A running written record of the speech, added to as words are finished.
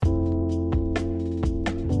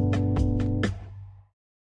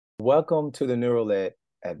Welcome to the Neuro-Led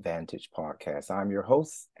Advantage podcast. I'm your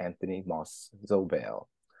host, Anthony Moss Zobel.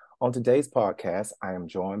 On today's podcast, I am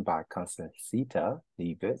joined by Constancita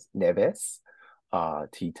Nieves,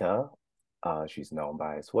 Tita, she's known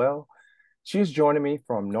by as well. She's joining me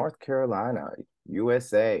from North Carolina,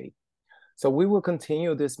 USA. So we will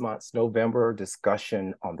continue this month's November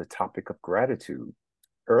discussion on the topic of gratitude.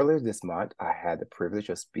 Earlier this month, I had the privilege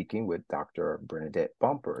of speaking with Dr. Bernadette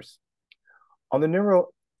Bumpers. On the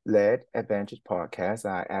Neuro-Led Advantage podcast,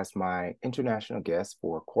 I asked my international guests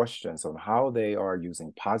for questions on how they are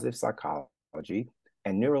using positive psychology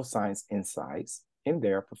and neuroscience insights in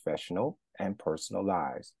their professional and personal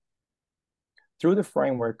lives through the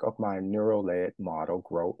framework of my neuro-led model,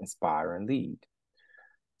 Grow, Inspire, and Lead.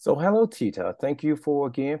 So hello, Tita. Thank you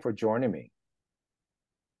again for joining me.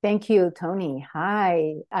 Thank you, Tony.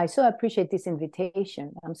 Hi. I so appreciate this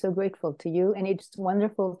invitation. I'm so grateful to you, and it's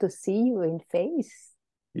wonderful to see you in face.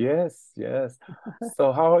 Yes.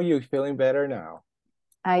 So how are you? Feeling better now?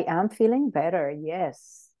 I am feeling better,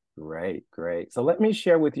 yes. Great. So let me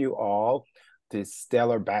share with you all this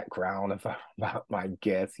stellar background about my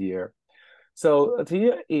guest here. So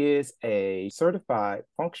Tia is a certified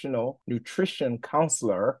functional nutrition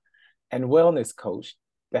counselor and wellness coach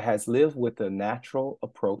that has lived with a natural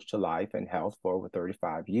approach to life and health for over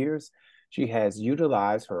 35 years. She has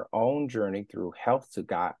utilized her own journey through health to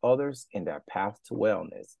guide others in their path to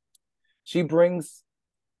wellness. She brings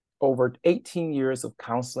over 18 years of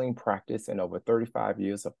counseling practice and over 35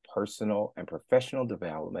 years of personal and professional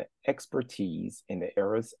development expertise in the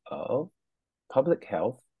areas of public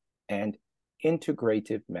health and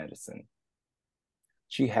integrative medicine.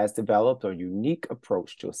 She has developed a unique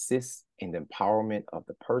approach to assist in the empowerment of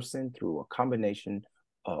the person through a combination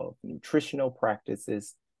of nutritional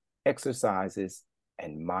practices, exercises,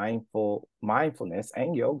 and mindfulness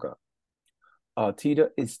and yoga.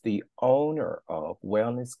 Tita is the owner of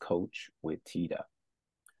Wellness Coach with Tita.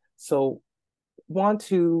 So want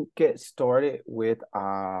to get started with,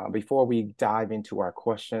 before we dive into our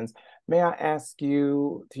questions, may I ask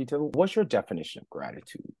you, Tita, what's your definition of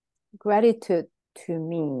gratitude? Gratitude to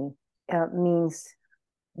me means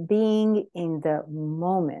being in the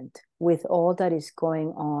moment with all that is going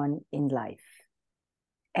on in life.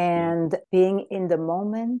 And being in the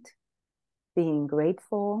moment, being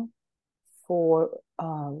grateful for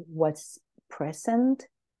what's present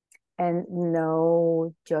and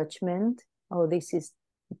no judgment. Oh, this is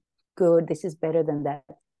good, this is better than that.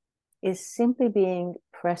 Is simply being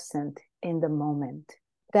present in the moment.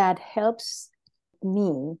 That helps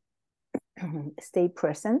me stay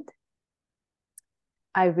present.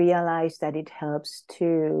 I realize that it helps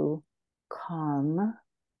to calm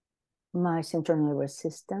my central nervous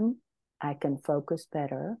system. I can focus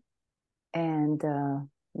better and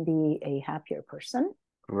be a happier person.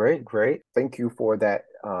 Great. Thank you for that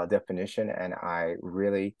definition. And I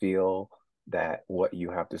really feel that what you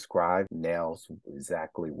have described nails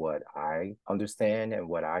exactly what I understand and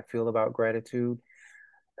what I feel about gratitude.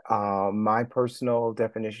 My personal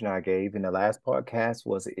definition I gave in the last podcast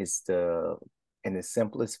in the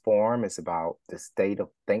simplest form, it's about the state of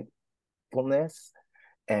thankfulness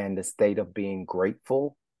and the state of being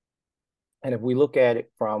grateful. And if we look at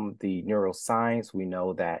it from the neuroscience, we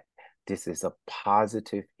know that this is a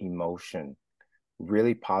positive emotion,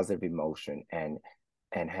 really positive emotion, and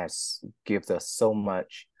gives us so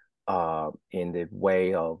much in the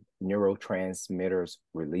way of neurotransmitters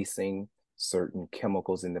releasing certain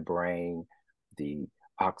chemicals in the brain, the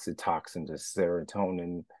oxytocin, the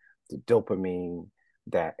serotonin, the dopamine,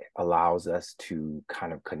 that allows us to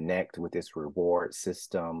kind of connect with this reward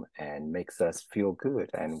system and makes us feel good.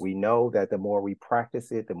 And we know that the more we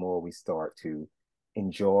practice it, the more we start to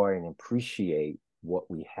enjoy and appreciate what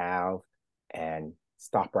we have and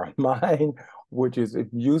stop our mind, which is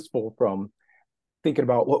useful from thinking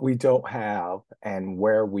about what we don't have and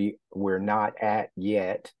where we're not at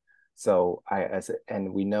yet. So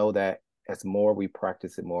and we know that as more we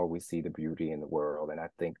practice it, more we see the beauty in the world. And I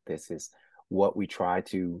think this is what we try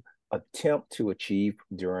to attempt to achieve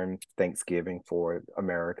during Thanksgiving for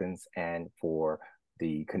Americans and for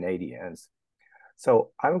the Canadians.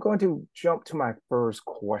 So I'm going to jump to my first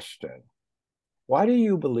question. Why do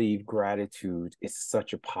you believe gratitude is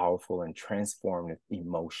such a powerful and transformative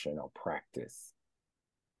emotional practice?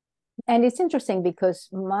 And it's interesting because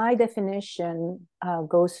my definition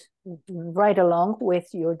goes right along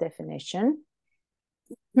with your definition.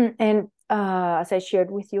 And as I shared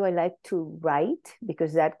with you, I like to write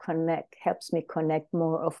because that helps me connect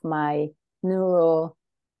more of my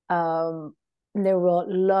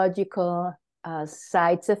neurological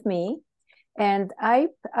sides of me. And I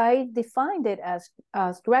defined it as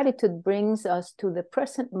gratitude brings us to the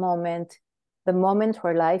present moment, the moment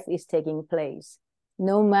where life is taking place.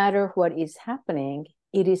 No matter what is happening,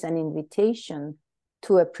 it is an invitation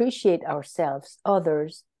to appreciate ourselves,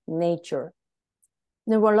 others, nature.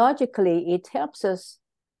 Neurologically, it helps us,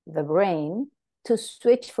 the brain, to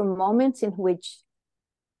switch from moments in which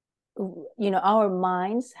our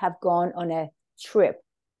minds have gone on a trip,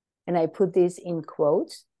 and I put this in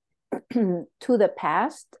quotes, to the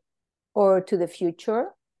past or to the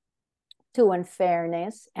future, to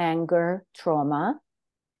unfairness, anger, trauma,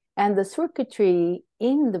 and the circuitry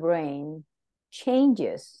in the brain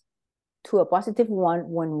changes to a positive one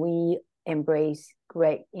when we embrace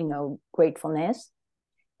gratefulness,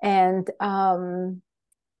 and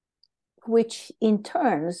which in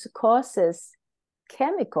turns causes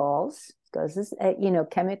chemicals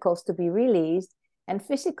to be released, and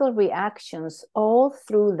physical reactions all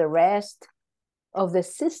through the rest of the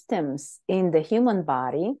systems in the human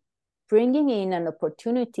body, bringing in an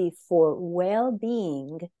opportunity for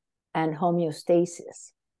well-being and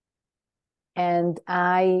homeostasis. And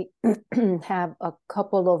I have a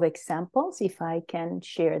couple of examples, if I can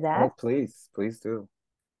share that. Oh, please do.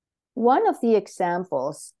 One of the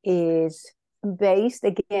examples is based,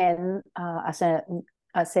 again, as a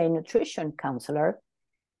nutrition counselor.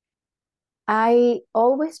 I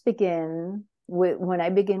always begin with, when I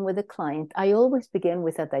begin with a client, I always begin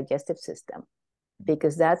with a digestive system,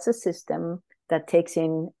 because that's a system that takes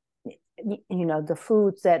in, the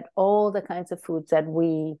foods, that all the kinds of foods that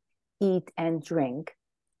we eat and drink,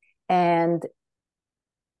 and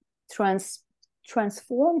transforms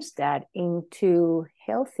that into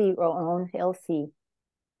healthy or unhealthy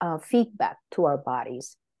feedback to our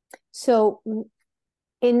bodies. So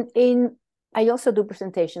I also do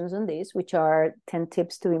presentations on this, which are 10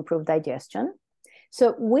 tips to improve digestion.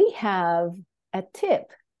 So we have a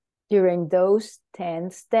tip during those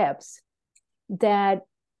 10 steps that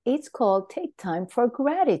it's called take time for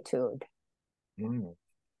gratitude. Mm.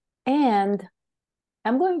 And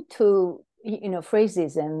I'm going to, phrase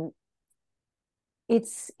this, and it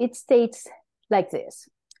states like this: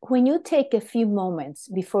 when you take a few moments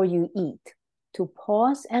before you eat to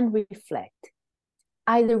pause and reflect,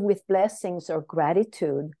 either with blessings or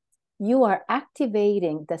gratitude, you are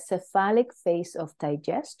activating the cephalic phase of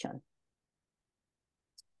digestion.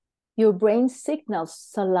 Your brain signals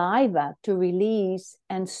saliva to release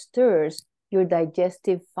and stirs your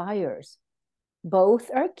digestive fires. Both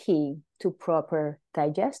are key to proper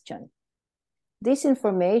digestion. This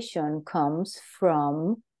information comes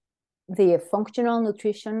from the Functional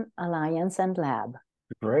Nutrition Alliance and Lab.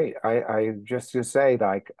 Great. I just to say,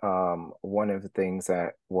 like, one of the things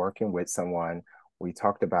that working with someone, we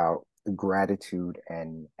talked about gratitude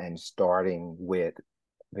and starting with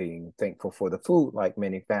being thankful for the food, like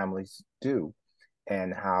many families do,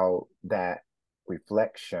 and how that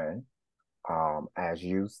reflection, as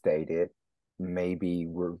you stated, maybe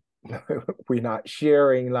we're not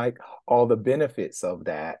sharing like all the benefits of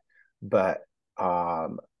that, but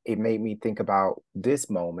it made me think about this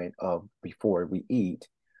moment of before we eat,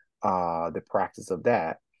 the practice of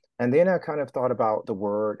that. And then I kind of thought about the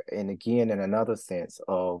word, and again, in another sense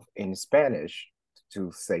of in Spanish,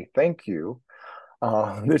 to say thank you.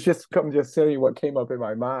 This just tell you what came up in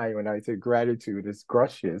my mind when I said gratitude is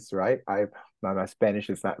gracias, right? My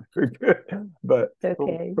Spanish is not very good, but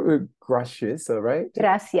Okay. gracias, all right?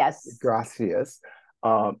 Gracias. Gracias.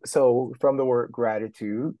 So from the word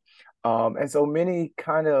gratitude, and so many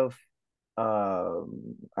kind of,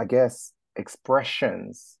 I guess,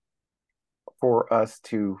 expressions for us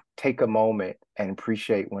to take a moment and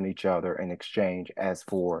appreciate one each other and exchange as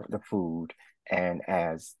for the food and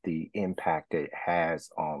as the impact it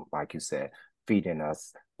has on, like you said, feeding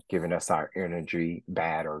us, giving us our energy,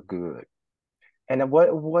 bad or good. And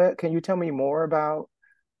what can you tell me more about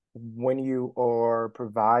when you are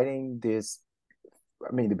providing this?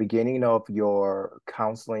 I mean, the beginning of your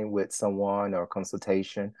counseling with someone or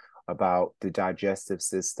consultation about the digestive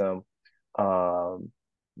system.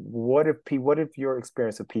 What if your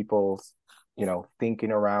experience of people's,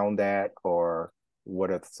 thinking around that, or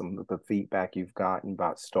what are some of the feedback you've gotten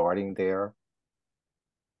about starting there?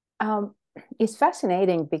 It's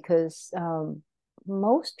fascinating because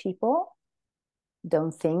most people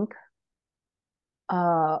don't think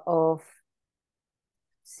of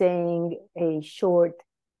saying a short,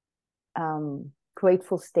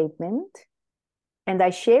 grateful statement. And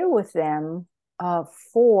I share with them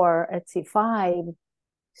five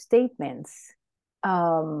statements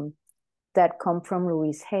that come from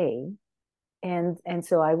Louise Hay. And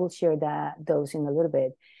so I will share those in a little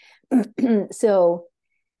bit. So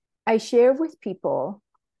I share with people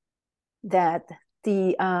that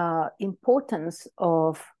the importance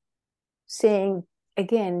of saying,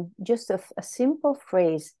 again, just a simple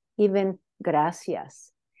phrase, even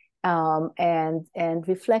gracias, and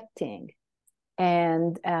reflecting,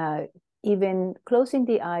 and even closing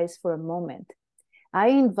the eyes for a moment. I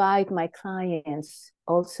invite my clients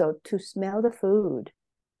also to smell the food,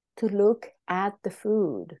 to look at the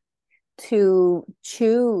food, to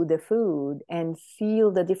chew the food and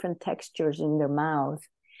feel the different textures in their mouth.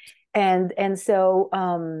 And so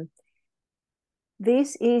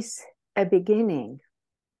this is a beginning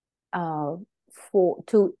to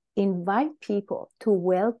invite people to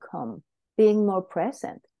welcome being more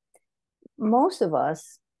present. Most of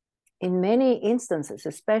us, in many instances,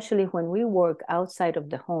 especially when we work outside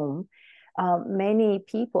of the home, many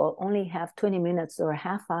people only have 20 minutes or a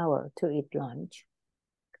half hour to eat lunch.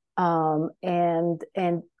 And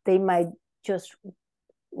they might just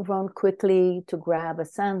run quickly to grab a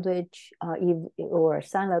sandwich or a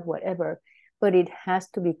salad, whatever, but it has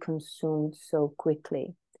to be consumed so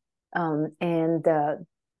quickly. And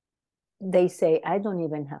they say, I don't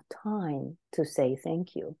even have time to say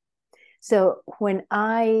thank you. So when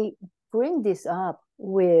I bring this up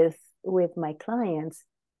with my clients,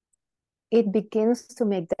 it begins to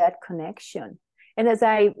make that connection. And as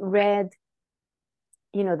I read,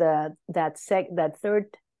 that third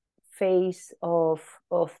phase of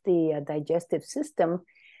the digestive system,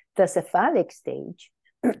 the cephalic stage,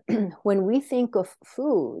 when we think of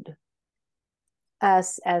food,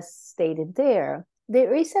 as stated there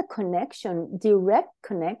is a connection, direct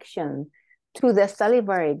connection to the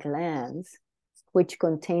salivary glands, which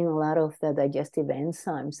contain a lot of the digestive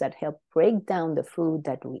enzymes that help break down the food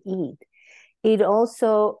that we eat. It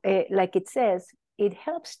also, like it says, it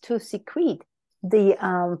helps to secrete the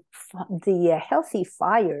healthy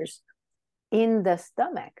fires in the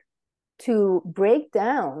stomach to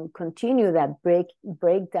continue that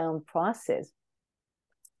breakdown process.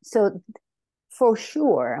 So for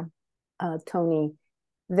sure, Tony,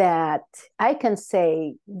 that I can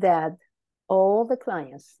say that all the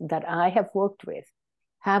clients that I have worked with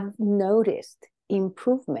have noticed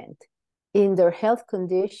improvement in their health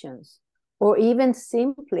conditions, or even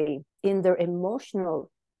simply in their emotional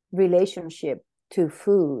relationship to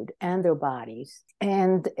food and their bodies.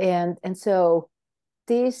 And so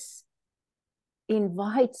this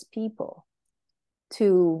invites people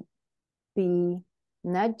to be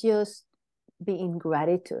not just be in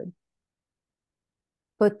gratitude,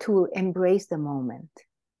 but to embrace the moment.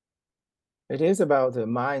 It is about the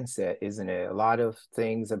mindset, isn't it? A lot of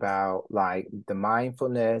things about like the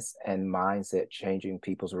mindfulness and mindset changing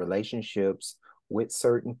people's relationships with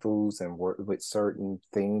certain foods and with certain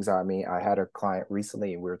things. I mean, I had a client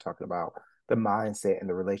recently and we were talking about the mindset and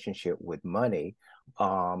the relationship with money.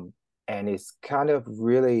 And it's kind of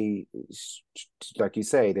really, like you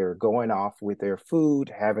say, they're going off with their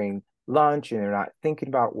food, having lunch, and they're not thinking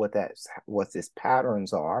about what these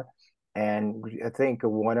patterns are. And I think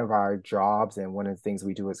one of our jobs and one of the things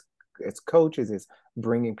we do as coaches is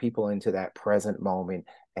bringing people into that present moment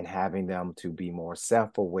and having them to be more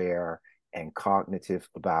self-aware and cognitive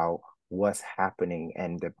about what's happening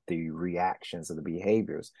and the reactions of the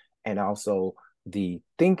behaviors, and also the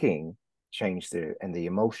thinking and the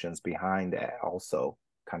emotions behind that also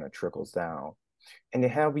kind of trickles down. And to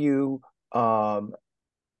have you uh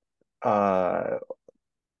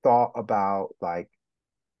thought about like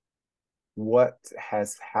what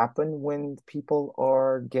has happened when people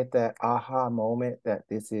get that aha moment that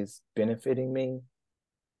this is benefiting me?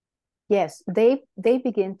 Yes, they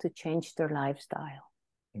begin to change their lifestyle.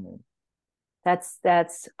 Mm-hmm.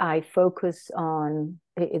 That's I focus on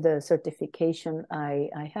the certification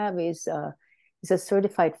I have is a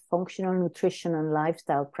certified functional nutrition and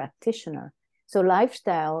lifestyle practitioner. So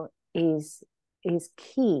lifestyle is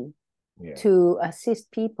key to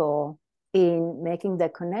assist people in making the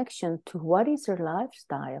connection to what is their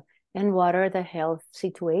lifestyle and what are the health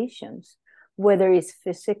situations, whether it's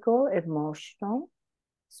physical, emotional,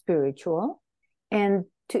 spiritual, and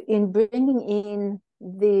in bringing in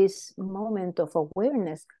this moment of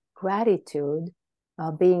awareness, gratitude,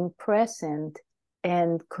 being present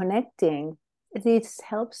and connecting. This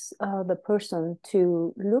helps the person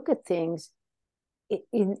to look at things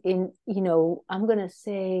in I'm going to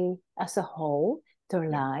say as a whole, their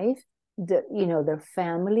life, their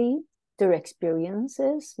family, their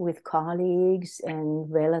experiences with colleagues and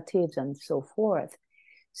relatives and so forth.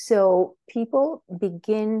 So people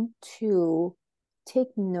begin to take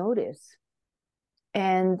notice.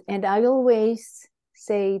 And I always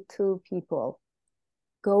say to people,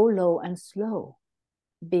 go low and slow.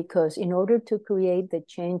 because in order to create the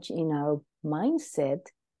change in our mindset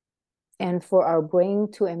and for our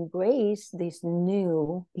brain to embrace this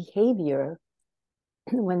new behavior,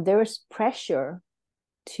 when there's pressure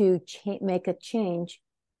to make a change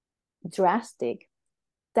drastic,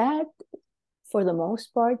 that for the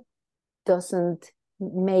most part doesn't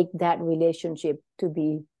make that relationship to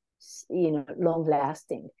be, long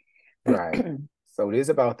lasting. Right. So it is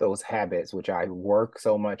about those habits, which I work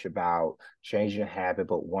so much about changing a habit,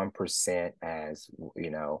 but 1% as,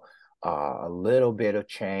 a little bit of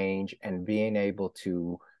change and being able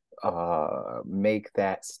to make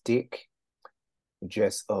that stick,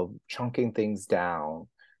 just of chunking things down.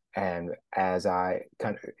 And as I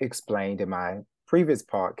kind of explained in my previous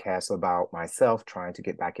podcast about myself trying to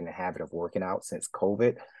get back in the habit of working out since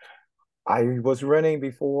COVID, I was running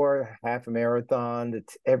before half a marathon,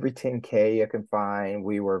 every 10K I can find.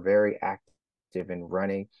 We were very active in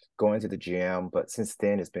running, going to the gym. But since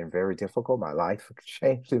then, it's been very difficult. My life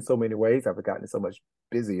changed in so many ways. I've gotten so much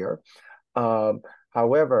busier.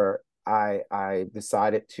 However, I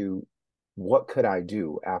decided to, what could I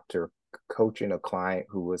do after coaching a client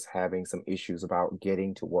who was having some issues about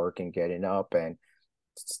getting to work and getting up, and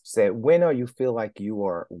said, when are you feel like you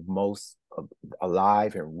are most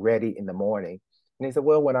alive and ready in the morning? And he said,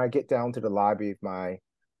 well, when I get down to the lobby of my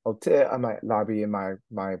hotel, my lobby in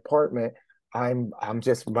my apartment, I'm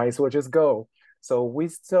just might as well just go. So we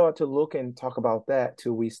start to look and talk about that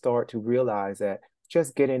till we start to realize that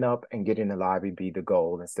just getting up and getting in the lobby be the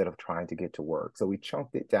goal instead of trying to get to work. So we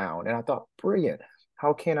chunked it down, and I thought, brilliant.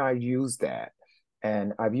 How can I use that?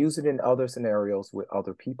 And I've used it in other scenarios with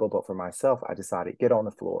other people, but for myself, I decided get on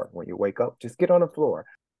the floor. When you wake up, just get on the floor.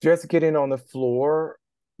 Just getting on the floor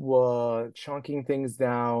was chunking things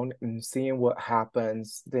down and seeing what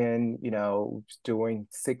happens. Then, doing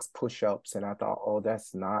 6 push-ups. And I thought, oh,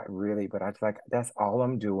 that's not really, but I was like, that's all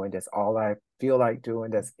I'm doing. That's all I feel like doing.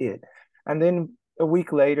 That's it. And then a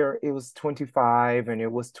week later, it was 25 and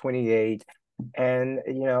it was 28. And,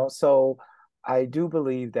 so I do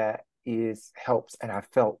believe that is helps. And I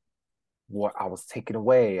felt what I was taking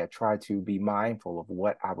away. I tried to be mindful of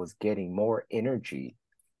what I was getting, more energy.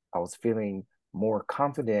 I was feeling more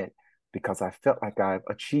confident because I felt like I've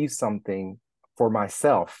achieved something for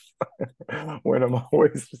myself when I'm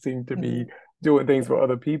always seem to be doing things for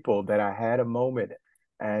other people, that I had a moment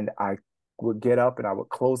and I would get up and I would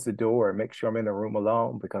close the door and make sure I'm in the room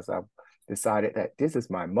alone, because I decided that this is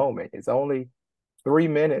my moment. It's only 3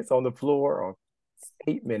 minutes on the floor or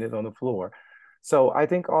 8 minutes on the floor. So I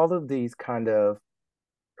think all of these kind of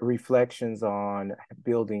reflections on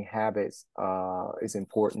building habits is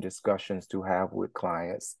important discussions to have with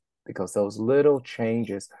clients, because those little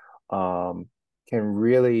changes can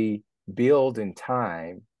really build in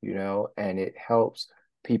time, and it helps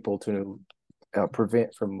people to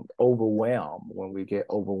prevent from overwhelm. When we get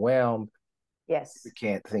overwhelmed, Yes. we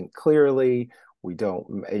can't think clearly. We don't,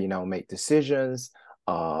 make decisions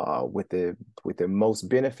with the most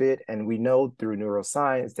benefit. And we know through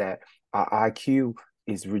neuroscience that our IQ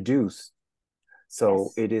is reduced.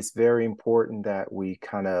 So Yes. it is very important that we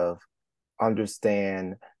kind of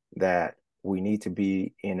understand that we need to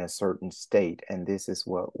be in a certain state. And this is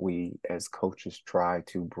what we as coaches try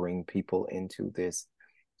to bring people into, this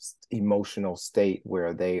emotional state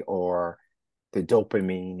where the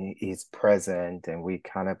dopamine is present, and we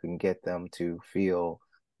kind of can get them to feel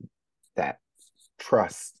that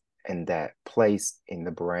trust and that place in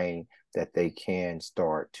the brain that they can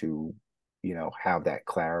start to, have that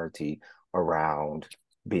clarity around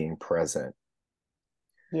being present.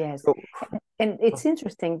 Yes. So, And it's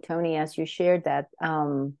interesting, Tony, as you shared that.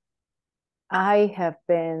 I have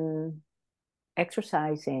been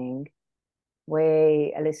exercising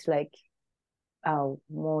way, at least like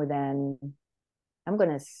more than, I'm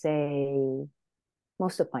going to say,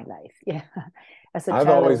 most of my life. Yeah. As a I've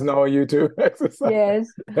child, always known you to exercise. yes,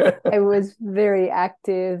 I was very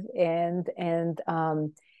active, and and I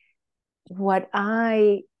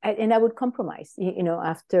would compromise,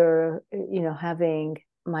 after, having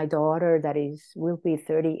my daughter that will be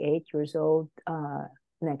 38 years old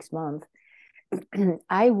next month.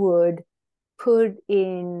 I would put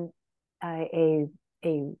in a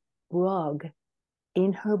rug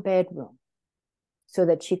in her bedroom so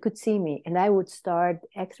that she could see me, and I would start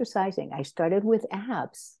exercising. I started with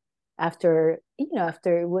abs after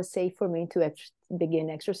it was safe for me to begin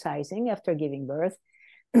exercising after giving birth.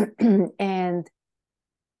 and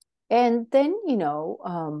then,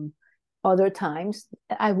 other times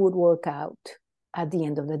I would work out. At the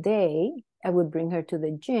end of the day, I would bring her to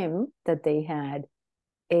the gym that they had,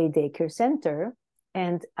 a daycare center,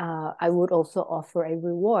 and I would also offer a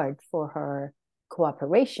reward for her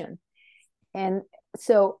cooperation. And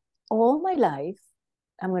so all my life,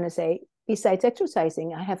 I'm going to say, besides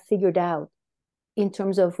exercising, I have figured out, in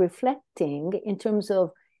terms of reflecting, in terms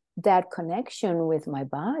of that connection with my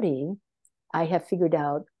body, I have figured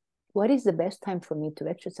out what is the best time for me to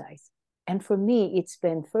exercise. And for me, it's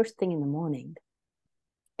been first thing in the morning.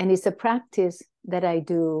 And it's a practice that I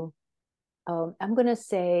do. I'm going to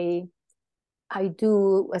say I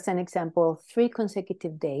do, as an example, 3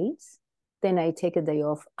 consecutive days. Then I take a day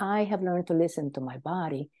off. I have learned to listen to my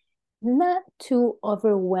body, not to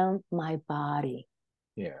overwhelm my body.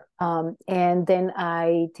 Yeah. And then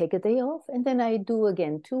I take a day off, and then I do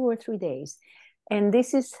again 2 or 3 days. And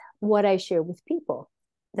this is what I share with people.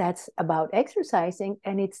 That's about exercising,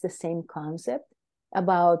 and it's the same concept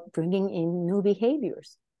about bringing in new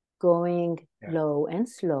behaviors, going low and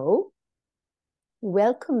slow,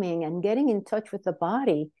 welcoming and getting in touch with the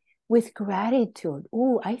body with gratitude.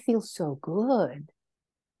 Oh, I feel so good.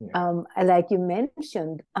 Yeah. Like you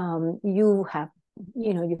mentioned, you have,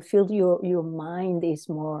 you feel your mind is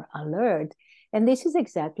more alert. And this is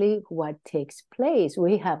exactly what takes place.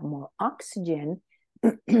 We have more oxygen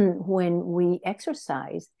when we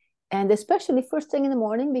exercise, and especially first thing in the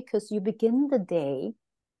morning, because you begin the day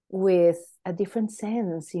with a different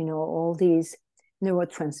sense. All these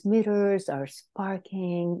neurotransmitters are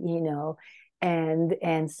sparking,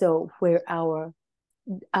 and so where our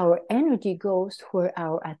energy goes, where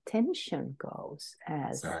our attention goes,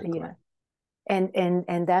 as exactly.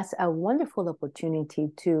 And that's a wonderful opportunity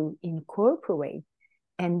to incorporate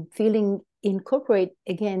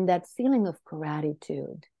again that feeling of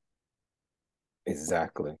gratitude.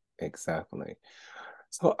 Exactly.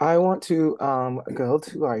 So I want to go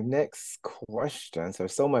to our next question. So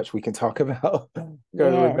there's so much we can talk about. Because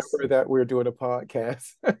Yes. remember that we're doing a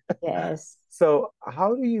podcast. Yes. So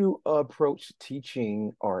how do you approach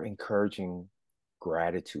teaching or encouraging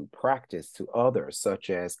gratitude practice to others, such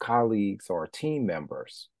as colleagues or team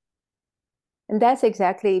members? And that's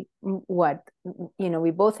exactly what,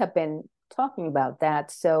 we both have been talking about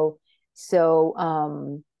that. So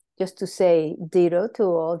just to say ditto to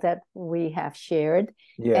all that we have shared.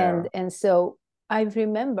 Yeah. And so I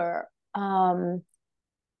remember,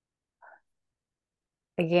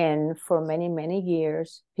 again, for many, many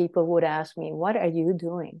years, people would ask me, what are you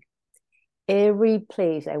doing? Every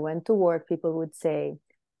place I went to work, people would say,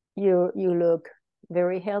 you look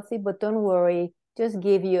very healthy, but don't worry, just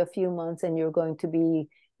give you a few months and you're going to be,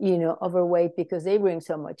 overweight, because they bring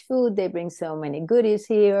so much food, they bring so many goodies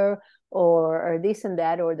here, or this and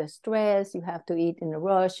that, or the stress, you have to eat in a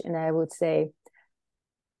rush. And I would say,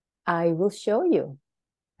 I will show you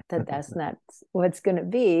that that's not what's going to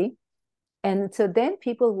be. And so then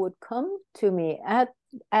people would come to me at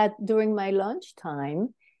during my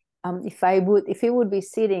lunchtime. If it would be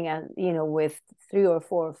sitting at, with 3 or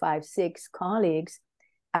 4 or 5, 6 colleagues,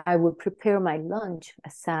 I would prepare my lunch, a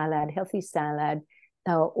salad, healthy salad,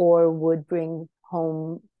 or would bring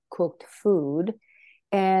home cooked food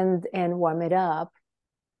and warm it up.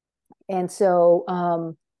 And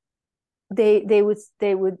so they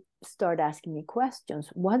would start asking me questions.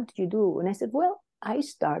 What do you do? And I said, well, I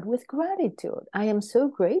start with gratitude. I am so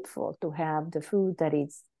grateful to have the food that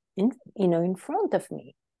is in front of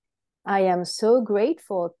me. I am so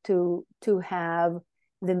grateful to have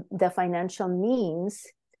the financial means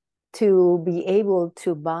to be able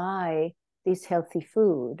to buy this healthy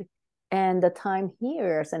food. And the time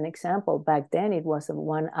here, as an example, back then it was a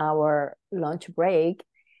 1-hour lunch break.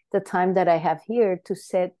 The time that I have here to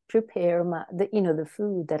prepare the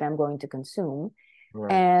food that I'm going to consume.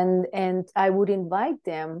 Right. And I would invite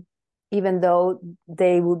them, even though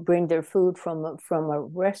they would bring their food from a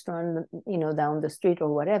restaurant, down the street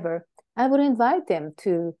or whatever. I would invite them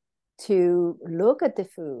to look at the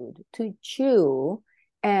food, to chew,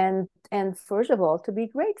 and first of all, to be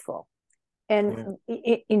grateful. And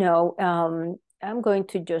I'm going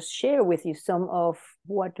to just share with you some of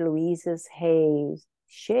what Louise Hay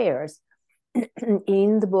shares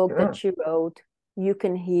in the book that she wrote, You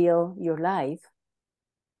Can Heal Your Life.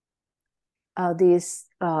 These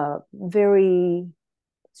very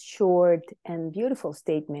short and beautiful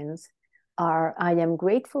statements are, I am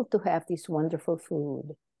grateful to have this wonderful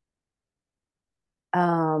food.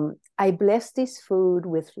 I bless this food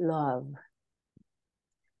with love.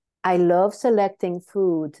 I love selecting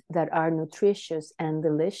foods that are nutritious and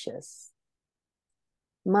delicious.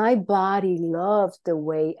 My body loves the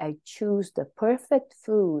way I choose the perfect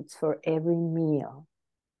foods for every meal.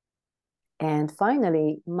 And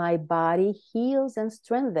finally, my body heals and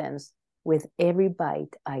strengthens with every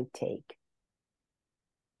bite I take.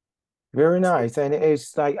 Very nice. And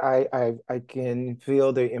it's like I can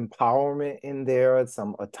feel the empowerment in there,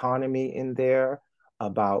 some autonomy in there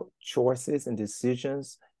about choices and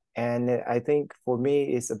decisions. And I think for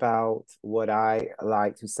me, it's about what I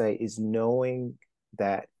like to say is knowing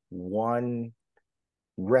that one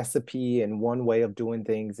recipe and one way of doing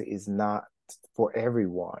things is not for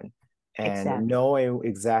everyone. And Exactly. knowing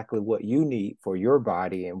exactly what you need for your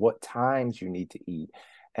body and what times you need to eat.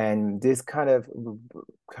 And this kind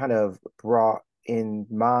of brought in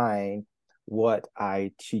mind what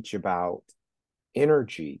I teach about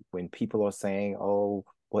energy when people are saying, "Oh,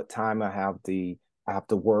 what time I have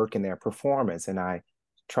to work in their performance," and I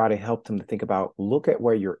try to help them to think about look at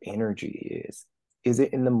where your energy is. Is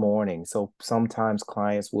it in the morning? So sometimes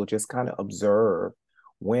clients will just kind of observe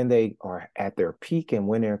when they are at their peak and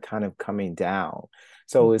when they're kind of coming down.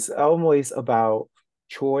 So it's always about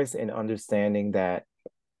choice and understanding that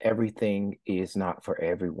everything is not for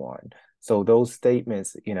everyone. So those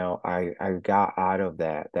statements, I got out of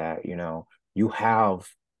that, you have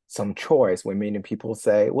some choice when many people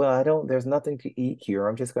say, well, there's nothing to eat here.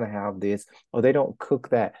 I'm just going to have this, or they don't cook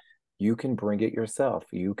that. You can bring it yourself.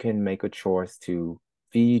 You can make a choice to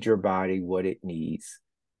feed your body what it needs.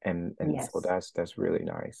 And so Yes. that's really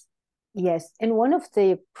nice. Yes. And one of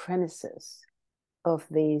the premises of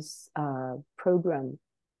this program,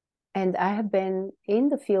 and I have been in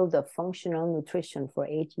the field of functional nutrition for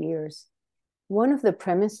 8 years. One of the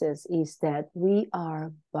premises is that we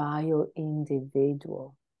are bio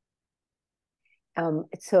individual.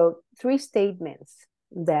 So, three statements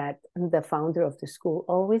that the founder of the school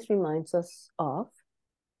always reminds us of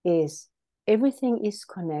is everything is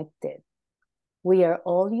connected. We are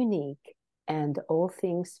all unique and all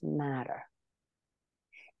things matter.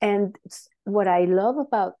 And what I love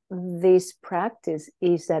about this practice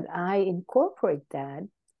is that I incorporate that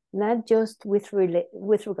not just with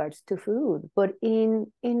regards to food, but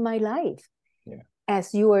in my life. Yeah.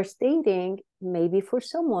 As you are stating, maybe for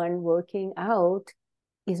someone working out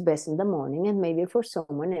is best in the morning, and maybe for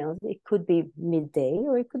someone else it could be midday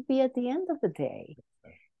or it could be at the end of the day.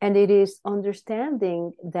 And it is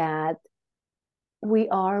understanding that we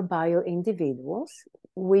are bio individuals.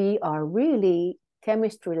 We are really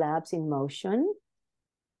chemistry labs in motion.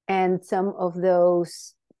 And some of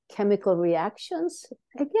those chemical reactions,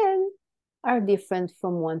 again, are different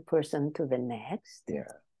from one person to the next. Yeah.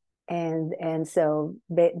 And so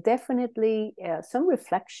definitely some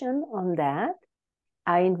reflection on that.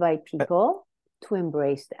 I invite people to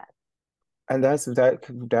embrace that. And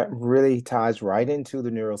that really ties right into the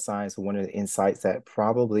neuroscience. One of the insights that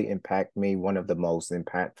probably impact me, one of the most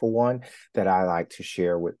impactful one that I like to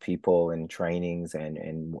share with people in trainings and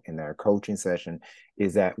in their coaching session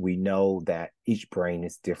is that we know that each brain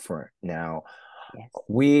is different. Now,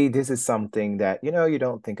 Yes. this is something that you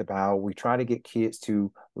don't think about. We try to get kids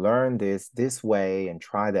to learn this way and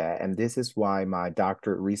try that, and this is why my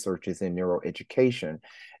doctorate research is in neuroeducation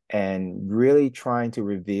and really trying to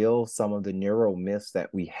reveal some of the neuro myths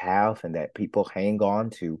that we have and that people hang on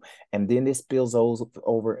to. And then this spills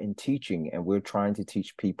over in teaching, and we're trying to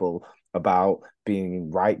teach people about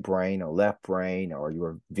being right brain or left brain or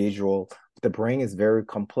your visual. The brain is very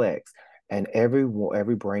complex, and every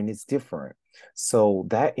brain is different. So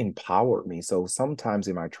that empowered me. So sometimes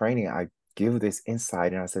in my training, I give this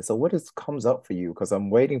insight and I say, so what comes up for you? Because I'm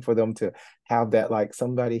waiting for them to have that, like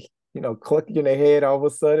somebody, click in their head all of a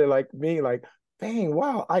sudden, like me, like, bang,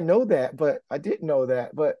 wow, I know that, but I didn't know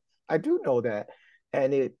that, but I do know that.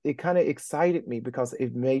 And it kind of excited me because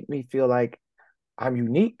it made me feel like I'm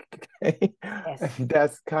unique. Yes.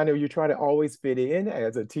 That's kind of, you try to always fit in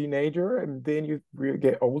as a teenager, and then you really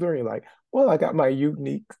get older and you're like, well, I got my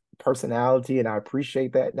unique personality and I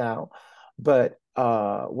appreciate that now. But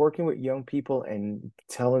working with young people and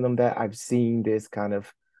telling them that I've seen this kind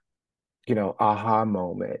of, aha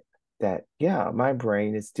moment that, yeah, my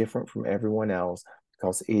brain is different from everyone else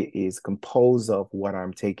because it is composed of what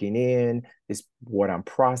I'm taking in, is what I'm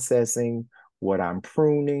processing, what I'm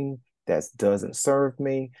pruning that doesn't serve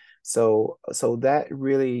me. So that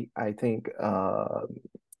really, I think,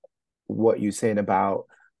 what you said about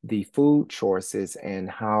the food choices and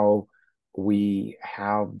how we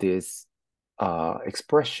have this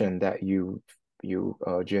expression that you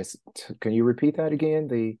just can you repeat that again?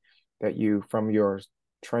 That you from your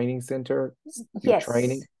training center, your Yes.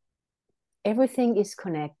 training. Everything is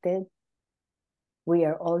connected. We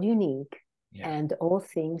are all unique Yeah. and all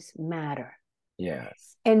things matter.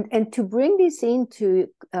 Yes. And to bring this into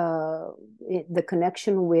the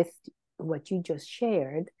connection with what you just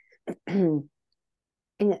shared, and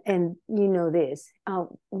you know this,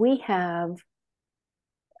 we have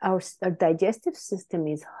our digestive system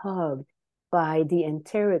is hugged by the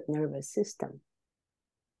enteric nervous system.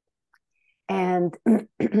 And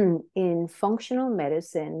in functional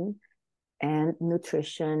medicine and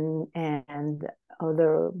nutrition and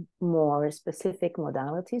other more specific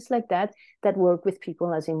modalities like that, that work with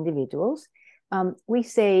people as individuals, we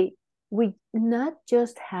say we not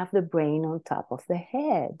just have the brain on top of the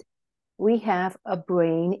head, we have a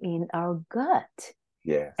brain in our gut.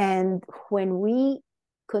 Yes. And when we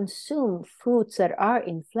consume foods that are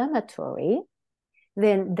inflammatory,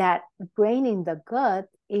 then that brain in the gut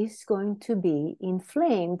is going to be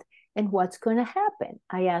inflamed. And what's going to happen?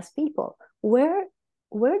 I ask people, where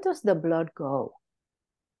does the blood go?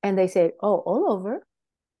 And they say, oh, all over.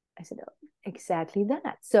 I said, oh, exactly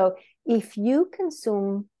that. So if you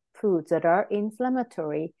consume foods that are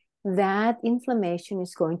inflammatory, that inflammation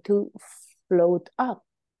is going to float up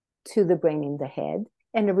to the brain in the head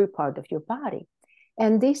and every part of your body.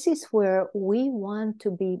 And this is where we want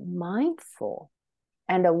to be mindful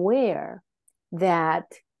and aware that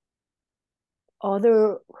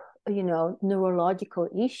other, neurological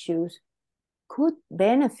issues could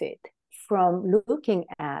benefit from looking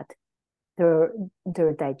at their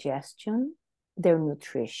digestion, their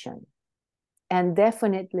nutrition, and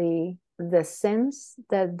definitely the sense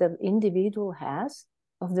that the individual has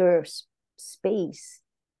of their space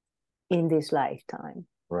in this lifetime.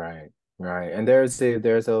 Right, right. And there's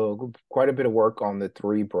quite a bit of work on the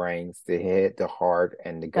three brains, the head, the heart,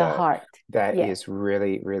 and the The gut. heart. That Yes. is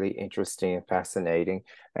really, really interesting and fascinating.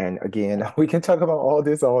 And again, we can talk about all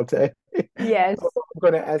this all day. Yes. I'm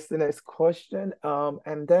going to ask the next question.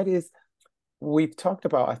 And that is, we've talked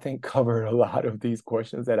about, I think, covered a lot of these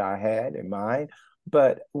questions that I had in mind.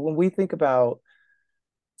 But when we think about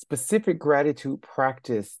specific gratitude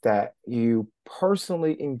practice that you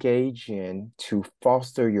personally engage in to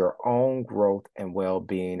foster your own growth and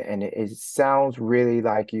well-being, and it sounds really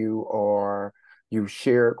like you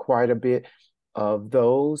share quite a bit of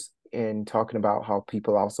those in talking about how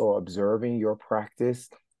people also observing your practice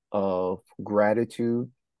of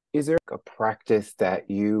gratitude. Is there a practice that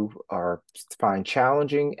you find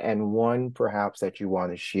challenging, and one perhaps that you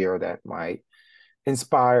want to share that might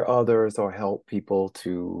inspire others or help people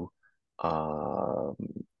to um,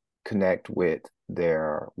 connect with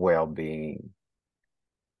their well-being?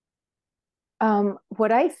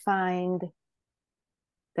 What I find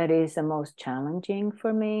that is the most challenging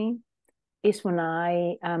for me is when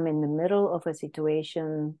I am in the middle of a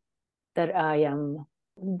situation that I am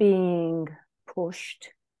being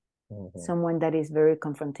pushed, someone that is very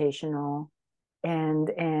confrontational,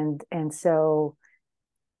 and so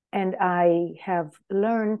I have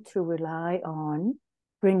learned to rely on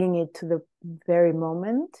bringing it to the very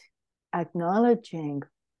moment, acknowledging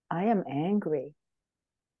I am angry,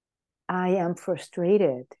 I am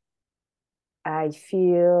frustrated, I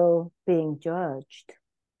feel being judged.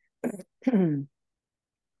 And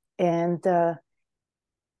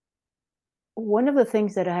one of the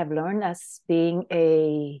things that I have learned as being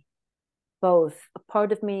both a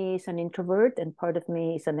part of me is an introvert and part of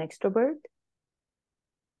me is an extrovert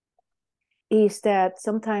is that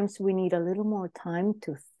sometimes we need a little more time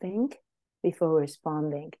to think before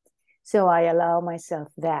responding. So I allow myself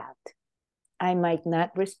that. I might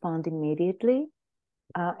not respond immediately,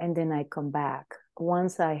 and then I come back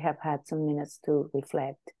once I have had some minutes to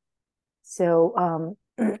reflect. So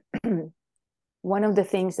one of the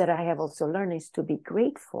things that I have also learned is to be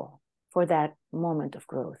grateful for that moment of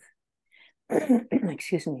growth.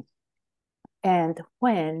 Excuse me. And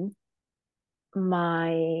when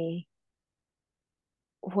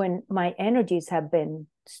my energies have been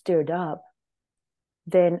stirred up,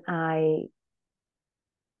 then I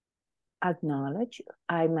acknowledge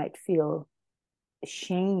I might feel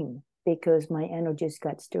shame because my energies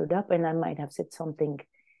got stirred up and I might have said something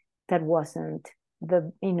that wasn't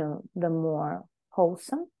the more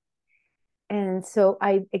wholesome. And so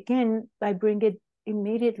I bring it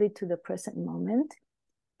immediately to the present moment.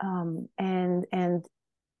 And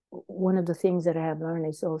one of the things that I have learned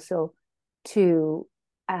is also to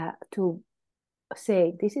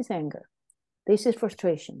say, this is anger, this is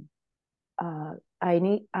frustration. I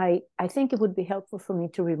think it would be helpful for me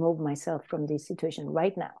to remove myself from this situation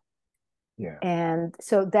right now. Yeah. And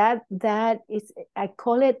so that is, I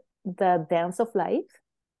call it the dance of life.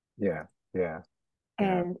 Yeah. Yeah.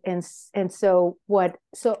 And so what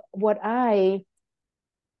I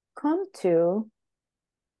come to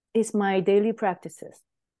is my daily practices.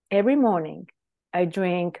 Every morning I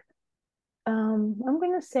drink, I'm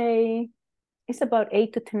going to say it's about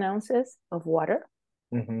 8 to 10 ounces of water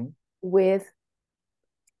with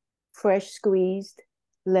fresh squeezed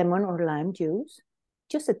lemon or lime juice.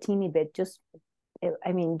 just a teeny bit,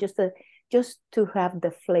 I mean, just to have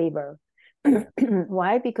the flavor.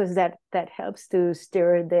 Why? Because that helps to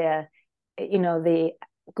stir the,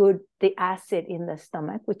 the acid in the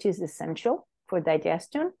stomach, which is essential for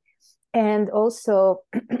digestion. And also,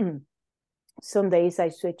 some days I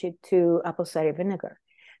switch it to apple cider vinegar.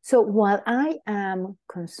 So while I am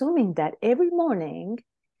consuming that every morning,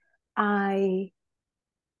 I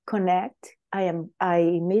connect. I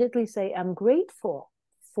immediately say, I'm grateful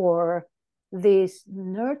for this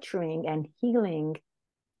nurturing and healing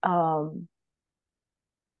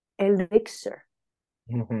elixir.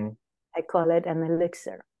 Mm-hmm. I call it an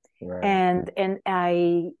elixir. Right. And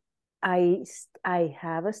I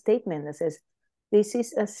have a statement that says, this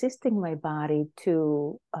is assisting my body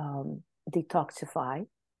to detoxify.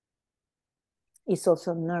 It's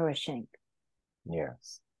also nourishing.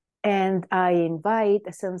 Yes. And I invite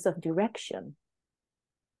a sense of direction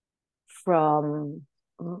from,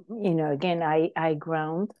 again, I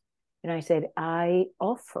ground, and I said, I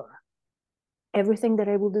offer everything that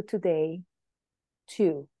I will do today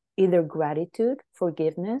to either gratitude,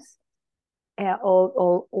 forgiveness,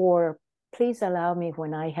 or please allow me,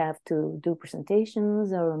 when I have to do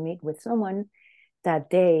presentations or meet with someone that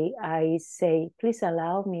day, I say, please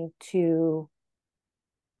allow me to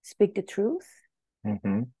speak the truth.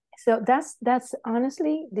 Mm-hmm. So that's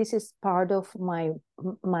honestly, this is part of my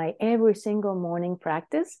every single morning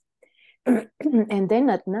practice. And then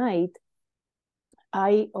at night,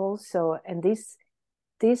 I also, and this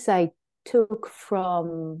I took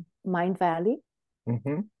from Mind Valley,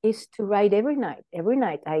 Mm-hmm. is to write every night. Every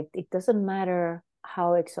night, it doesn't matter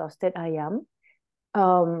how exhausted I am.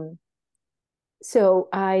 So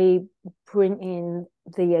I bring in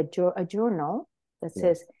a journal that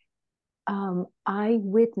says, I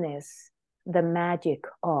witness the magic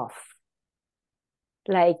of,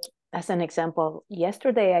 like, as an example,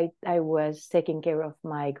 yesterday I was taking care of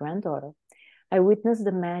my granddaughter. I witnessed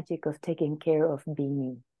the magic of taking care of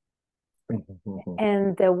being, Mm-hmm.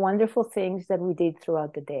 and the wonderful things that we did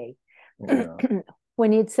throughout the day. Yeah.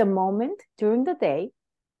 When it's a moment during the day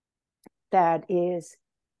that is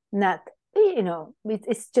not,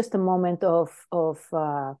 it's just a moment of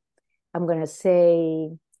I'm going to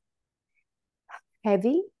say Yeah.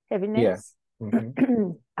 heaviness.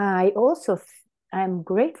 Mm-hmm. I'm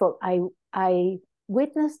grateful. I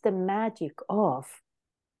witnessed the magic of,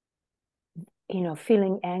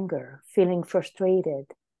 feeling anger, feeling frustrated,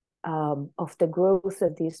 of the growth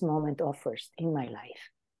that this moment offers in my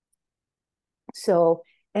life. So,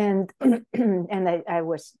 and and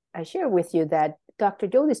I share with you that Dr.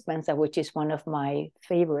 Joe Dispenza, which is one of my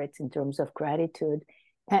favorites in terms of gratitude,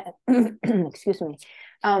 excuse me,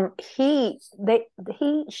 he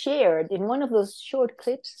shared in one of those short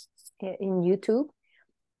clips in YouTube.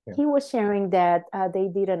 Yeah. He was sharing that they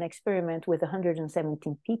did an experiment with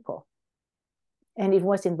 117 people, and it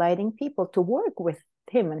was inviting people to work with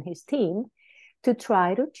him and his team to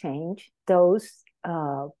try to change those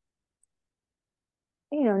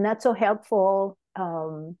not so helpful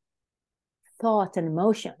thoughts and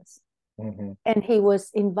emotions. Mm-hmm. And he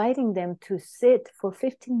was inviting them to sit for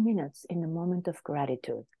 15 minutes in a moment of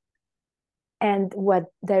gratitude. And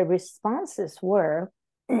what their responses were,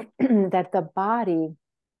 that the body,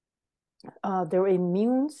 their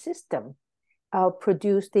immune system,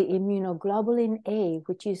 produced the immunoglobulin A,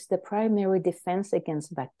 which is the primary defense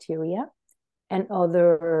against bacteria and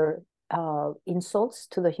other insults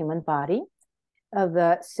to the human body. And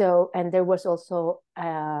there was also,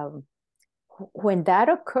 when that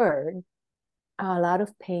occurred, a lot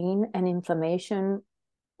of pain and inflammation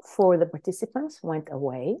for the participants went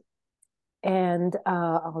away, and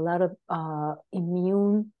a lot of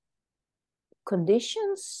immune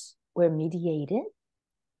conditions were mediated.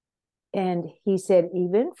 And he said,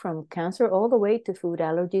 even from cancer all the way to food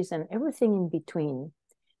allergies and everything in between.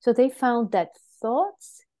 So they found that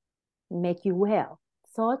thoughts make you well,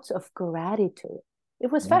 thoughts of gratitude.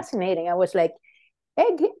 It was fascinating. I was like,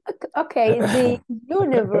 okay, the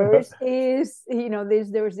universe is,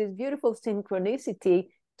 there's this beautiful synchronicity,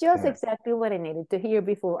 just exactly what I needed to hear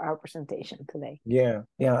before our presentation today. Yeah,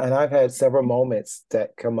 yeah. And I've had several moments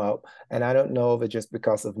that come up, and I don't know if it's just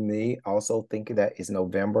because of me also thinking that it's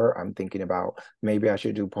November. I'm thinking about maybe I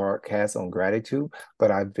should do podcasts on gratitude, but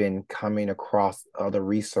I've been coming across other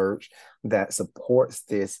research that supports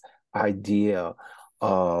this idea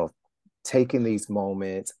of taking these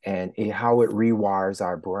moments and how it rewires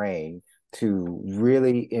our brain to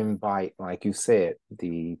really invite, like you said,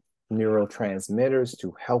 the neurotransmitters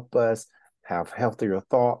to help us have healthier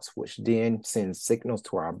thoughts, which then sends signals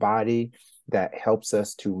to our body that helps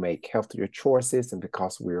us to make healthier choices and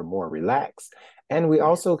because we're more relaxed. And we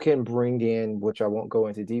also Yes. can bring in, which I won't go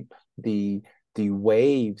into deep, the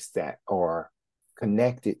waves that are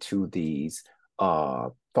connected to these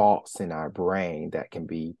thoughts in our brain that can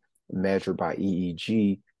be measured by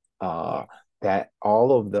EEG, uh, Yes. that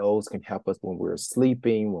all of those can help us when we're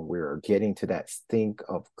sleeping, when we're getting to that stink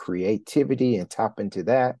of creativity and tap into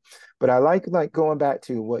that. But I like going back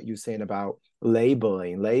to what you're saying about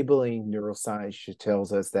labeling. Labeling, neuroscience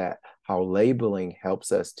tells us that how labeling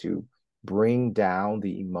helps us to bring down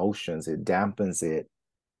the emotions, it dampens it.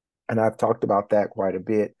 And I've talked about that quite a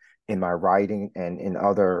bit in my writing and in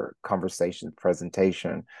other conversations,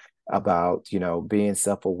 presentation about, being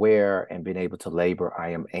self-aware and being able to label, I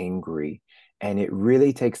am angry. And it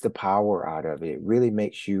really takes the power out of it. It really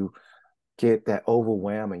makes you get that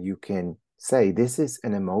overwhelm and you can say, this is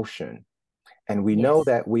an emotion. And we know Yes.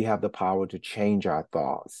 that we have the power to change our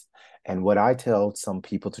thoughts. And what I tell some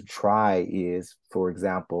people to try is, for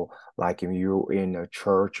example, like if you're in a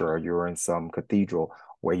church or you're in some cathedral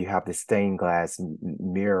where you have the stained glass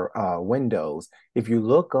mirror windows, if you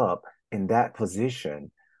look up in that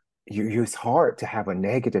position, it's hard to have a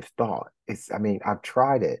negative thought. I mean, I've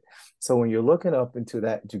tried it. So when you're looking up into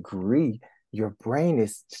that degree, your brain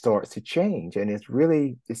starts to change, and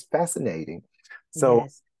it's fascinating. So,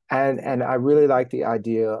 Yes. and I really like the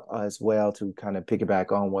idea as well to kind of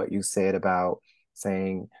piggyback on what you said about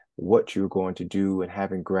saying what you're going to do and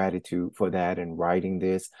having gratitude for that and writing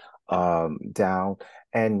this down.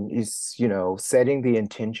 And setting the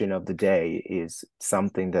intention of the day is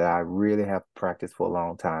something that I really have practiced for a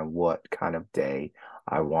long time. What kind of day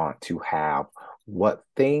I want to have, what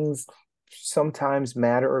things sometimes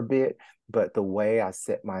matter a bit, but the way I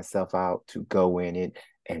set myself out to go in it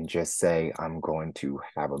and just say, I'm going to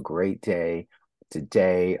have a great day.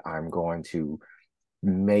 Today, I'm going to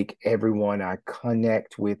make everyone I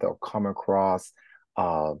connect with or come across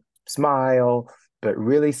uh, smile, but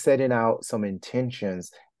really setting out some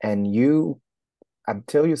intentions. And I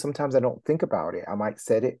tell you, sometimes I don't think about it. I might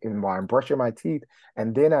set it in while I'm brushing my teeth,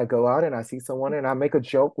 and then I go out and I see someone and I make a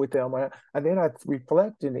joke with them, and then I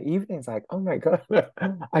reflect in the evening. It's like, oh my God,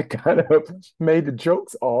 I kind of made the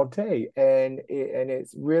jokes all day, and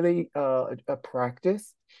it's really a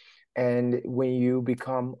practice. And when you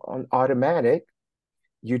become on automatic,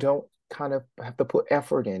 you don't kind of have to put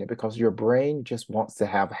effort in it because your brain just wants to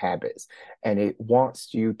have habits and it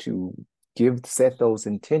wants you to set those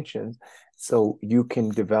intentions so you can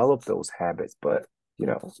develop those habits. But,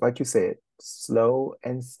 like you said, slow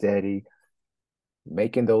and steady,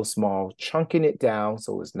 making those small, chunking it down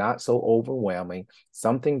so it's not so overwhelming,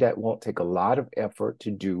 something that won't take a lot of effort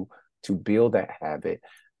to do to build that habit.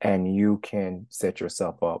 And you can set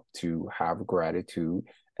yourself up to have gratitude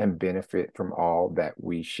and benefit from all that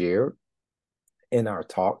we shared in our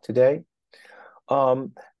talk today.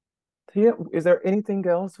 Um, Tia, is there anything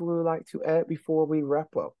else we would like to add before we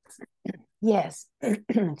wrap up? Yes.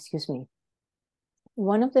 Excuse me.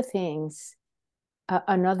 One of the things,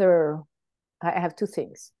 another, I have two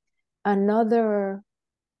things. Another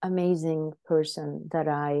amazing person that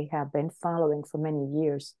I have been following for many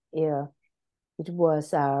years, it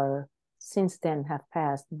was since then have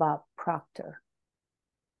passed, Bob Proctor.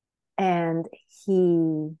 And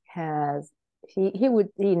he would,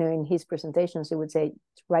 in his presentations, he would say,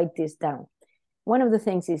 write this down. One of the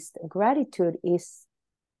things is gratitude is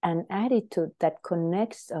an attitude that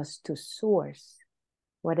connects us to source,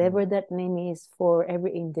 whatever that name is for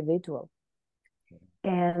every individual.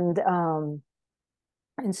 And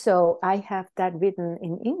so I have that written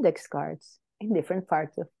in index cards in different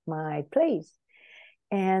parts of my place.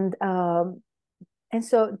 And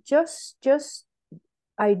so just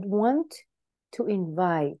I want to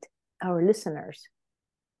invite our listeners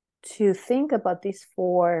to think about these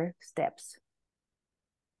 4 steps.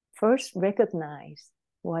 First, recognize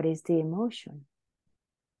what is the emotion.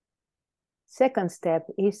 Second step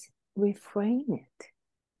is reframe it.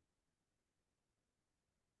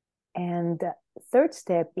 And the third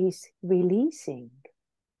step is releasing.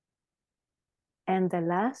 And the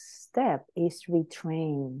last step is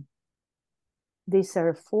retrain. These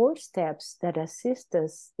are 4 steps that assist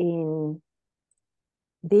us in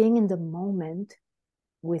being in the moment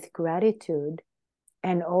with gratitude,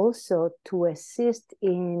 and also to assist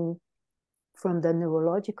from the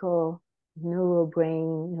neurological,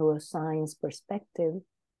 neurobrain, neuroscience perspective,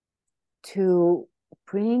 to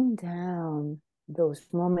bring down those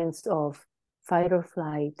moments of fight or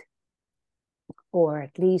flight, or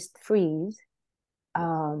at least freeze,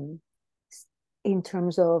 in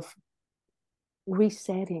terms of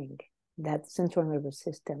resetting that central nervous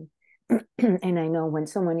system. And I know when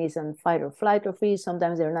someone is on fight or flight or freeze,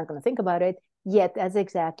 sometimes they're not going to think about it. Yet that's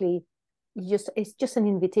exactly it's just an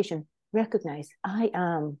invitation. Recognize I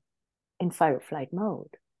am in fight or flight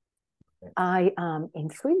mode. I am in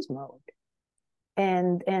freeze mode.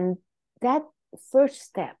 And that first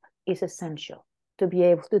step is essential to be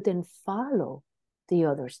able to then follow the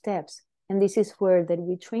other steps. And this is where the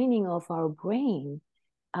retraining of our brain,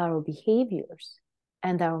 our behaviors,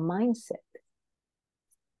 and our mindset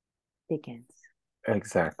begins.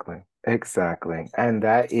 Exactly. Exactly. And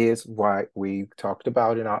that is what we talked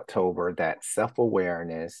about in October, that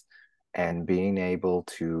self-awareness and being able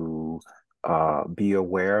to be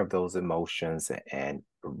aware of those emotions and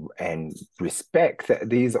respect that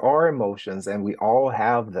these are emotions and we all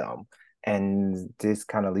have them. And this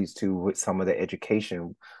kind of leads to with some of the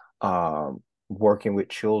education working with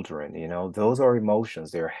children, you know, those are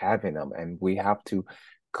emotions, they're having them, and we have to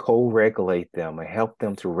co-regulate them and help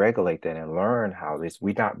them to regulate that and learn how this.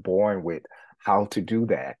 We're not born with how to do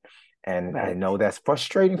that. And I Right. know that's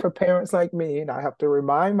frustrating for parents like me, and I have to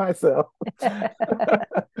remind myself that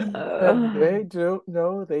they don't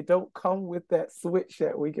know, they don't come with that switch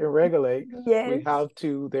that we can regulate. We Yes. have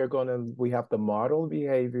to, we have to model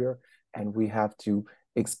behavior and we have to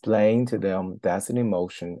explain to them that's an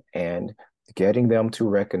emotion and getting them to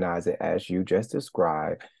recognize it as you just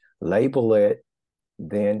described, label it,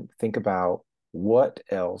 then think about what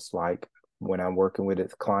else, like when I'm working with a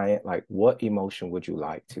client, like what emotion would you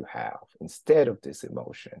like to have instead of this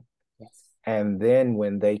emotion? Yes. And then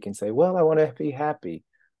when they can say, well, I want to be happy,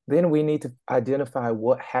 then we need to identify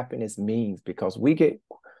what happiness means because we get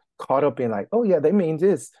caught up in like, oh yeah, they mean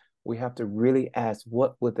this. We have to really ask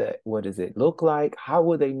what does it look like? How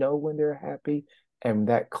will they know when they're happy? And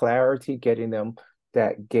that clarity, getting them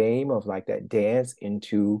that game of like that dance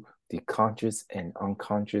into the conscious and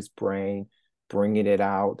unconscious brain, bringing it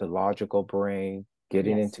out, the logical brain,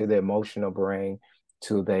 getting Yes. into the emotional brain,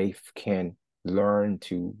 till they can learn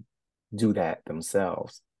to do that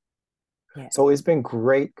themselves. Yes. So it's been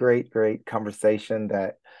great, great, great conversation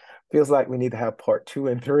that feels like we need to have part 2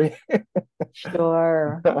 and 3.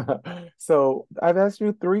 Sure. So I've asked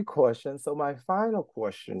you 3 questions. So my final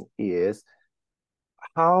question is,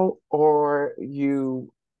 how are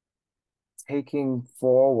you taking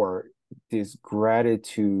forward this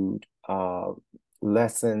gratitude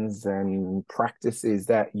lessons and practices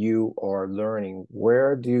that you are learning?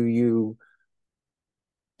 Where do you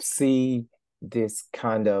see this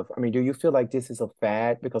kind of, I mean, do you feel like this is a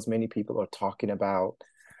fad? Because many people are talking about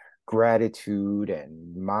gratitude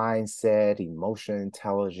and mindset, emotional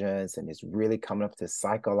intelligence, and it's really coming up to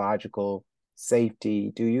psychological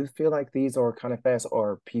safety. Do you feel like these are kind of fast,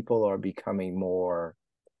 or people are becoming more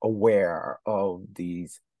aware of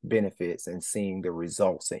these benefits and seeing the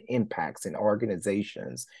results and impacts in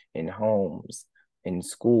organizations, in homes, in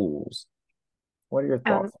schools? What are your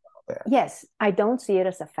Um, thoughts about that? yes, I don't see it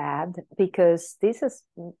as a fad because this is,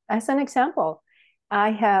 as an example,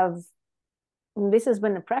 I have, this has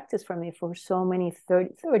been a practice for me for so many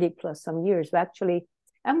 30 plus some years. Actually,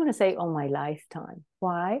 I'm going to say all my lifetime.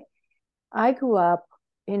 Why? I grew up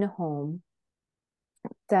in a home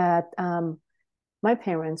that my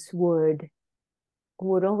parents would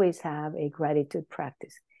always have a gratitude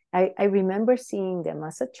practice. I remember seeing them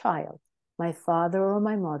as a child. My father or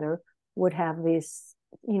my mother would have these,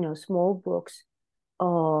 small books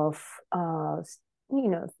of, you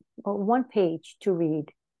know, 1 page to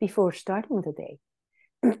read before starting the day.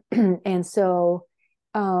 And so,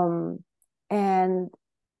 and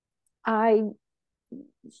I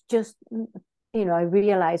just, I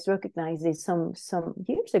recognized this some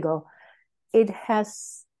years ago. It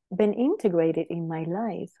has been integrated in my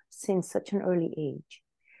life since such an early age.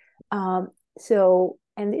 So,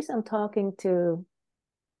 and this I'm talking to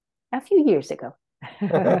a few years ago.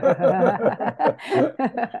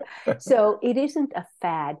 So it isn't a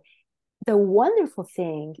fad. The wonderful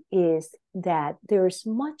thing is that there's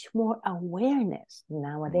much more awareness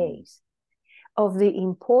nowadays of the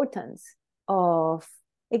importance of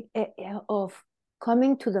of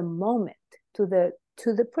coming to the moment, to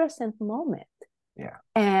the present moment, Yeah.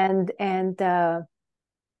 and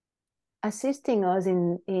assisting us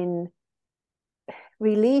in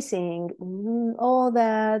releasing all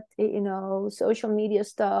that, social media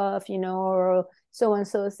stuff, or so and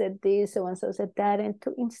so said this, so and so said that, and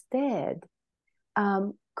to instead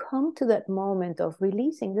come to that moment of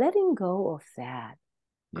releasing, letting go of that,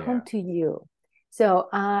 Yeah. come to you. So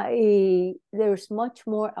there's much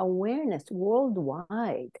more awareness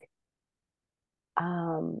worldwide,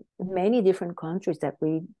 many different countries that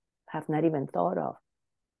we have not even thought of,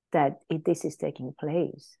 that this is taking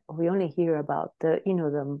place. We only hear about the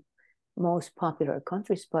most popular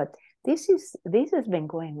countries, but this has been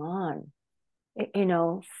going on, you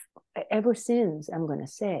know, ever since, I'm going to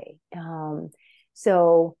say.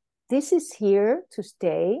 So this is here to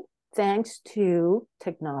stay thanks to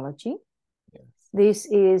technology. Yes. This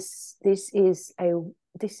is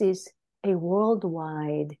a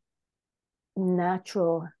worldwide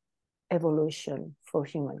natural evolution for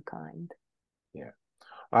humankind. Yeah.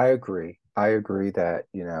 I agree. I agree that,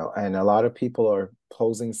 and a lot of people are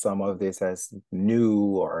posing some of this as new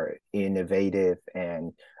or innovative.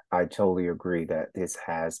 And I totally agree that this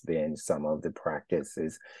has been some of the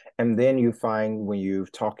practices. And then you find when you're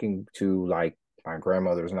talking to, like, my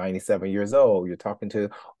grandmother's 97 years old, you're talking to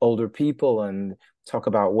older people and talk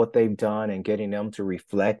about what they've done and getting them to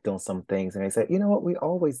reflect on some things. And they said, you know what, we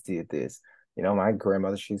always did this. My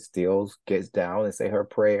grandmother, she still gets down and say her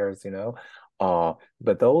prayers.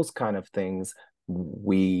 But those kind of things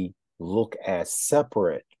we look as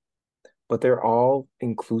separate, but they're all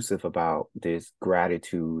inclusive about this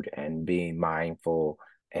gratitude and being mindful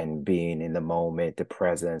and being in the moment, the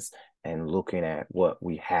presence, and looking at what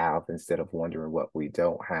we have instead of wondering what we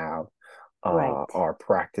don't have, Right. are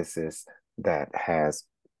practices that has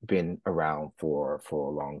been around for a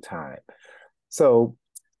long time. So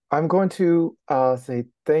I'm going to say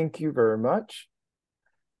thank you very much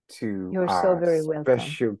to You're so our very welcome.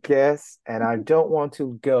 special guest. And I don't want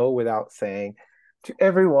to go without saying to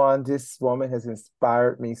everyone, this woman has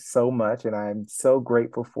inspired me so much. And I'm so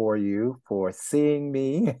grateful for you for seeing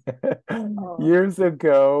me Oh, years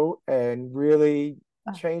ago and really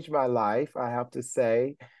changed my life, I have to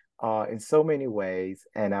say, in so many ways.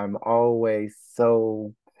 And I'm always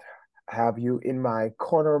so have you in my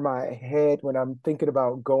corner of my head when I'm thinking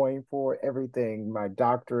about going for everything, my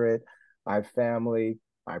doctorate, my family,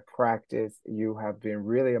 my practice. You have been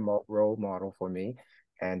really a role model for me.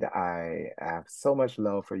 And I have so much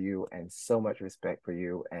love for you and so much respect for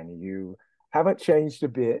you. And you haven't changed a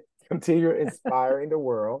bit. Continue inspiring the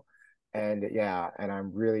world. And yeah, and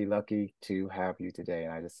I'm really lucky to have you today.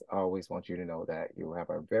 And I just always want you to know that you have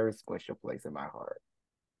a very special place in my heart.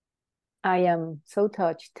 I am so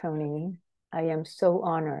touched, Tony. I am so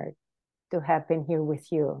honored to have been here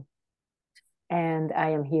with you. And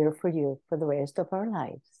I am here for you for the rest of our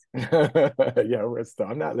lives. Yeah,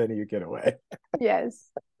 I'm not letting you get away. Yes.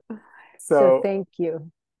 So So thank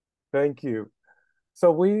you. thank you.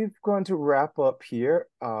 So we're going to wrap up here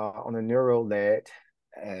on the Neuro-led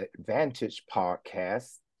Advantage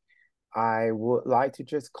podcast. I would like to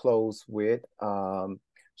just close with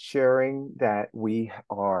sharing that we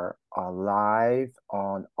are live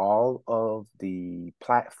on all of the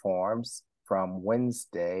platforms from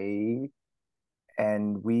Wednesday,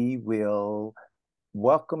 and we will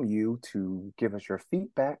welcome you to give us your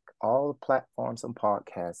feedback. All the platforms and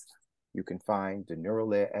podcasts you can find the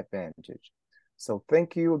Neuro-led Advantage. So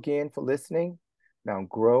thank you again for listening. Now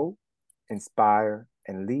grow, inspire,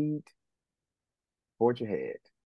 and lead. Forge ahead.